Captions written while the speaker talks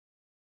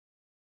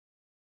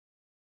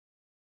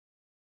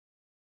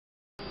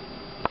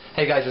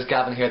Hey guys, it's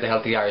Gavin here, the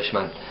Healthy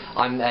Irishman.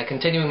 I'm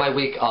continuing my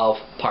week of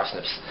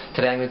parsnips.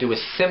 Today I'm going to do a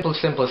simple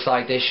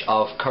side dish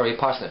of curried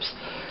parsnips.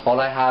 All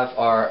I have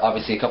are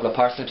obviously a couple of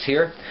parsnips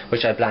here,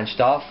 which I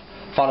blanched off.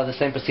 Follow the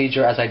same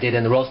procedure as I did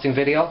in the roasting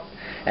video,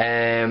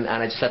 and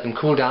I just let them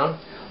cool down.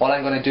 All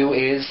I'm going to do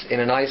is, in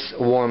a nice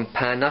warm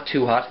pan, not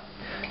too hot,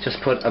 just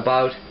put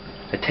about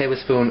a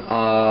tablespoon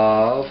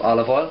of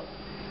olive oil.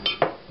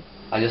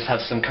 I just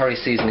have some curry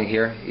seasoning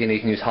here. You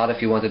can use hot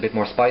if you want a bit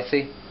more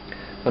spicy.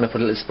 I'm going to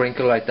put a little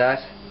sprinkle like that,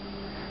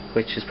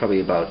 which is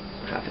probably about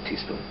half a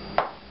teaspoon.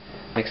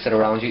 Mix it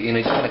around. You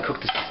just want to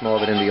cook this small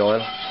bit in the oil,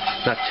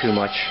 not too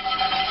much.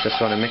 Just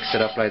want to mix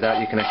it up like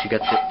that. You can actually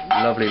get the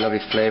lovely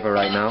flavour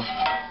right now.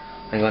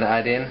 I'm going to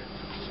add in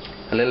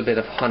a little bit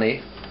of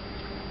honey,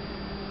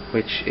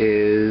 which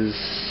is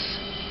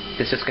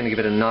just going to give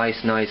it a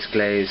nice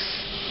glaze.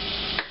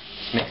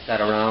 Just mix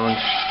that around.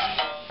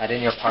 Add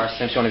in your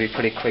parsnips. You want to be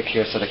pretty quick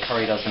here so the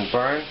curry doesn't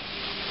burn.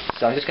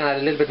 So I'm just going to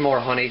add a little bit more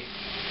honey,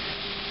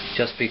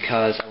 just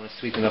because I want to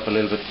sweeten it up a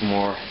little bit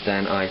more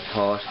than I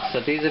thought.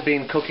 So these have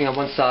been cooking on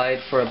one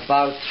side for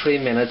about 3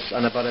 minutes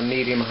on about a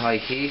medium-high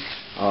heat.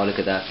 Oh, look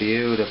at that,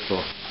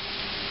 beautiful.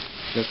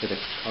 Look at the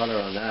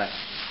colour on that.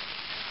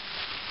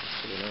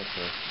 That's pretty nice,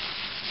 man.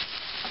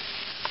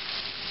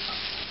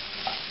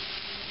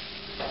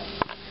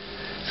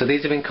 So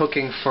these have been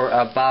cooking for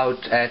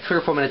about 3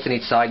 or 4 minutes on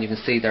each side. You can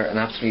see they're an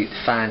absolutely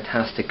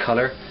fantastic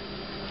colour.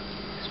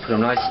 Just put them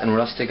nice and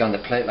rustic on the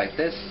plate like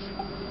this.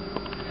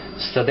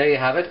 So there you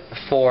have it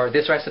for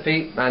this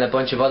recipe and a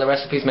bunch of other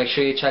recipes. Make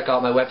sure you check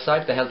out my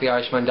website,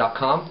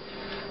 thehealthyirishman.com,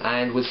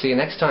 and we'll see you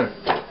next time.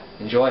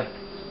 Enjoy.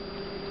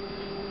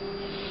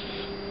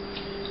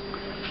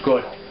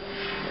 Good.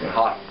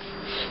 Hot.